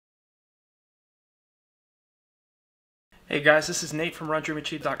Hey guys, this is Nate from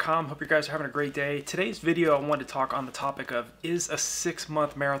RunDreamAchieve.com. Hope you guys are having a great day. Today's video I wanted to talk on the topic of, is a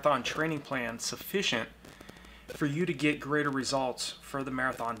 6-month marathon training plan sufficient for you to get greater results for the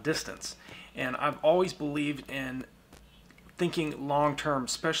marathon distance? And I've always believed in thinking long-term,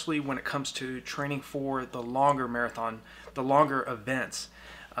 especially when it comes to training for the longer marathon, the longer events.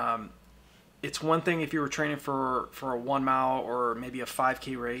 It's one thing if you were training for a 1 mile or maybe a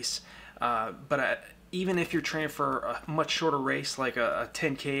 5K race, even if you're training for a much shorter race like a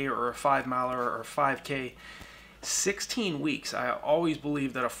 10K or a 5 miler or a 5K, 16 weeks, I always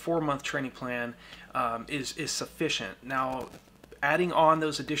believe that a 4-month training plan is sufficient. Now, adding on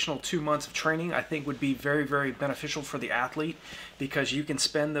those additional 2 months of training I think would be very, very beneficial for the athlete, because you can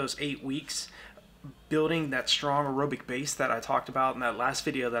spend those 8 weeks building that strong aerobic base that I talked about in that last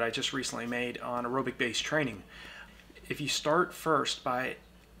video that I just recently made on aerobic base training. If you start first by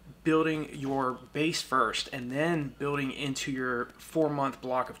building your base first and then building into your 4-month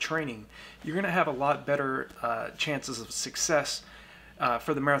block of training, you're going to have a lot better chances of success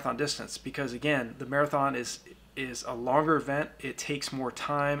for the marathon distance, because again, the marathon is a longer event. It takes more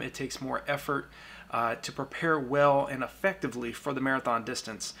time, it takes more effort to prepare well and effectively for the marathon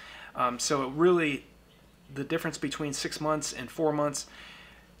distance. So it really, the difference between 6 months and 4 months,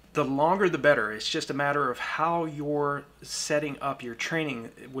 the longer the better. It's just a matter of how you're setting up your training,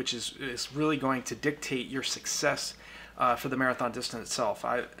 which is really going to dictate your success for the marathon distance itself.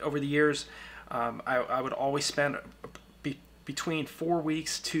 Over the years, I would always spend between 4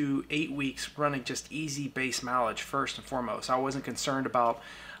 weeks to 8 weeks running just easy base mileage first and foremost. I wasn't concerned about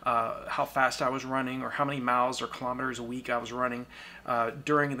how fast I was running or how many miles or kilometers a week I was running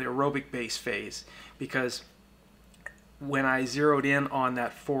during the aerobic base phase, because when I zeroed in on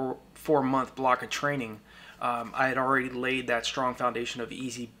that four-month block of training, I had already laid that strong foundation of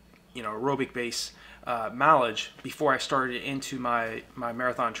easy, aerobic base mileage before I started into my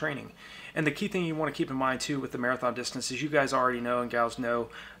marathon training. And the key thing you want to keep in mind too with the marathon distance is, you guys already know and gals know,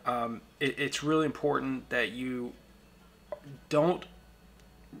 it's really important that you don't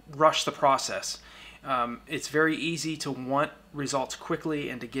rush the process. It's very easy to want results quickly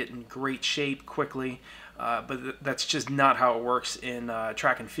and to get in great shape quickly, but that's just not how it works in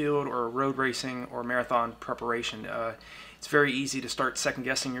track and field or road racing or marathon preparation. It's very easy to start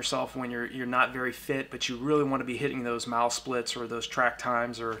second-guessing yourself when you're not very fit, but you really want to be hitting those mile splits or those track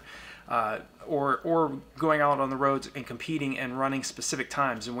times, or going out on the roads and competing and running specific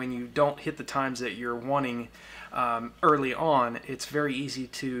times. And when you don't hit the times that you're wanting early on, it's very easy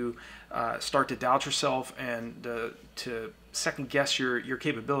to start to doubt yourself and to second guess your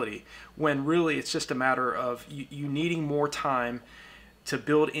capability, when really it's just a matter of you needing more time to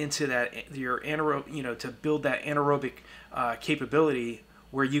build into that to build that anaerobic capability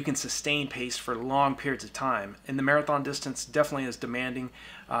where you can sustain pace for long periods of time. And the marathon distance definitely is demanding.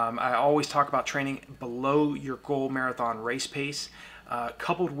 I always talk about training below your goal marathon race pace,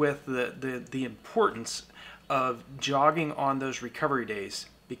 coupled with the importance of jogging on those recovery days,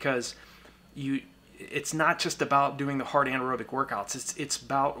 because it's not just about doing the hard anaerobic workouts. It's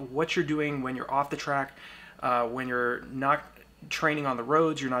about what you're doing when you're off the track, when you're not training on the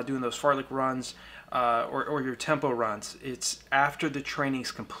roads, you're not doing those fartlek runs or your tempo runs. It's after the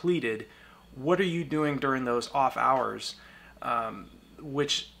training's completed, what are you doing during those off hours,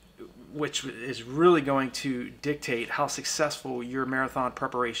 which is really going to dictate how successful your marathon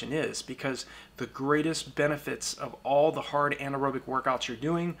preparation is, because the greatest benefits of all the hard anaerobic workouts you're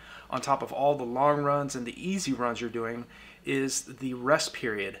doing, on top of all the long runs and the easy runs you're doing, is the rest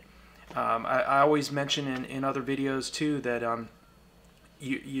period. I always mention in other videos too that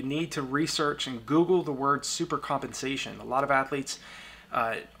you need to research and Google the word supercompensation. A lot of athletes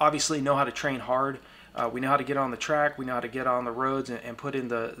obviously know how to train hard. We know how to get on the track, we know how to get on the roads and put in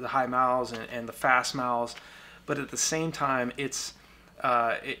the high miles and the fast miles, but at the same time it's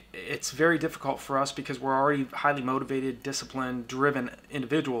very difficult for us, because we're already highly motivated, disciplined, driven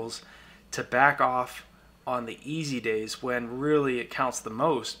individuals, to back off on the easy days when really it counts the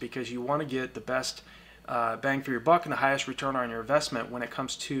most, because you want to get the best bang for your buck and the highest return on your investment when it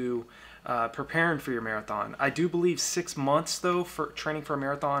comes to preparing for your marathon. I do believe 6 months though for training for a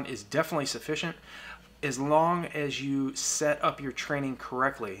marathon is definitely sufficient, as long as you set up your training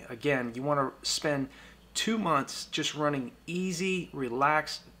correctly. Again, you want to spend 2 months just running easy,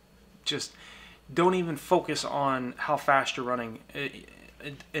 relaxed, just don't even focus on how fast you're running.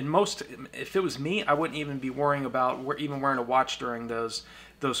 If it was me, I wouldn't even be worrying about even wearing a watch during those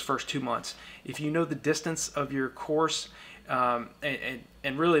first 2 months. If you know the distance of your course, and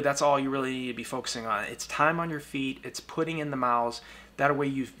really that's all you really need to be focusing on. It's time on your feet, it's putting in the miles. That way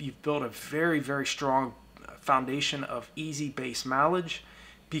you've built a very, very strong foundation of easy base mileage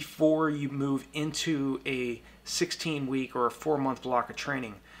before you move into a 16-week or a 4-month block of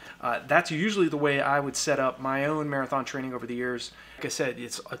training. That's usually the way I would set up my own marathon training over the years. Like I said,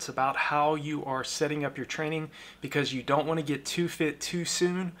 it's about how you are setting up your training, because you don't want to get too fit too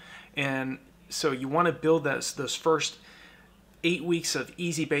soon, and so you want to build those first 8 weeks of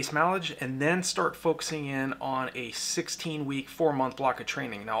easy base mileage and then start focusing in on a 16-week, 4-month block of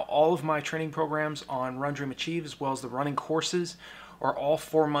training. Now, all of my training programs on RunDreamAchieve, as well as the running courses, are all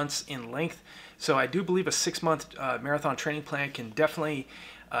 4 months in length. So I do believe a 6-month marathon training plan can definitely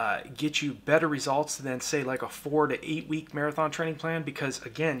get you better results than, say, like a 4 to 8 week marathon training plan, because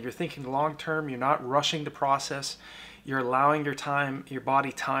again, you're thinking long term, you're not rushing the process, you're allowing your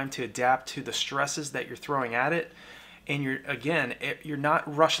body time to adapt to the stresses that you're throwing at it, and you're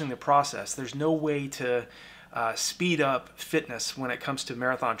not rushing the process. There's no way to speed up fitness when it comes to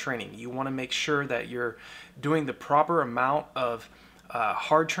marathon training. You want to make sure that you're doing the proper amount of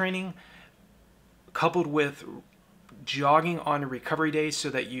hard training coupled with jogging on a recovery days, so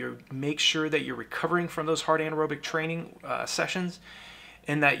that you make sure that you're recovering from those hard anaerobic training sessions,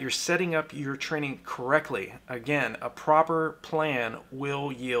 and that you're setting up your training correctly. Again, a proper plan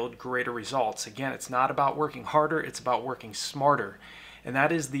will yield greater results. Again, it's not about working harder, it's about working smarter. And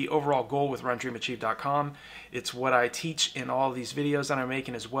that is the overall goal with RunDreamAchieve.com. It's what I teach in all of these videos that I'm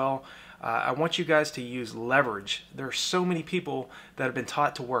making as well. I want you guys to use leverage. There are so many people that have been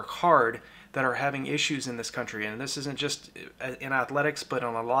taught to work hard that are having issues in this country. And this isn't just in athletics, but in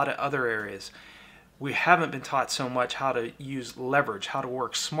a lot of other areas. We haven't been taught so much how to use leverage, how to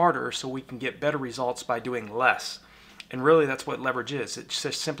work smarter so we can get better results by doing less. And really, that's what leverage is. It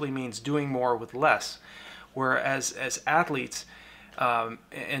just simply means doing more with less. Whereas as athletes,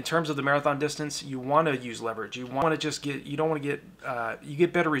 in terms of the marathon distance, you want to use leverage. You want to just you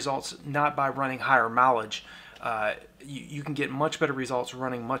get better results not by running higher mileage. You can get much better results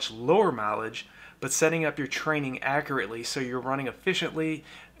running much lower mileage, but setting up your training accurately so you're running efficiently,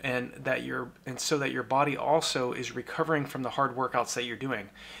 and so that your body also is recovering from the hard workouts that you're doing.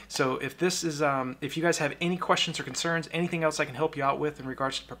 So if you guys have any questions or concerns, anything else I can help you out with in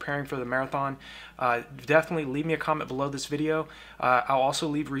regards to preparing for the marathon, definitely leave me a comment below this video. I'll also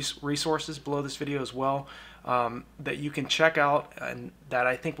leave resources below this video as well that you can check out, and that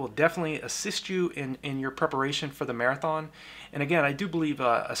I think will definitely assist you in your preparation for the marathon. And again, I do believe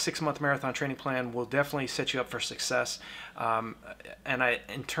a 6-month marathon training plan will definitely set you up for success.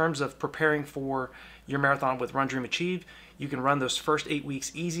 In terms of preparing for your marathon with RunDreamAchieve, you can run those first 8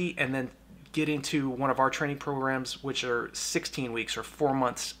 weeks easy and then get into one of our training programs, which are 16 weeks or 4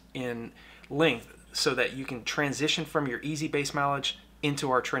 months in length, so that you can transition from your easy base mileage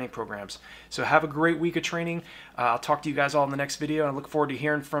into our training programs. So have a great week of training. I'll talk to you guys all in the next video, and I look forward to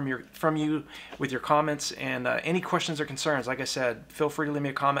hearing from you with your comments and any questions or concerns. Like I said, feel free to leave me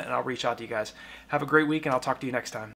a comment and I'll reach out to you guys. Have a great week, and I'll talk to you next time.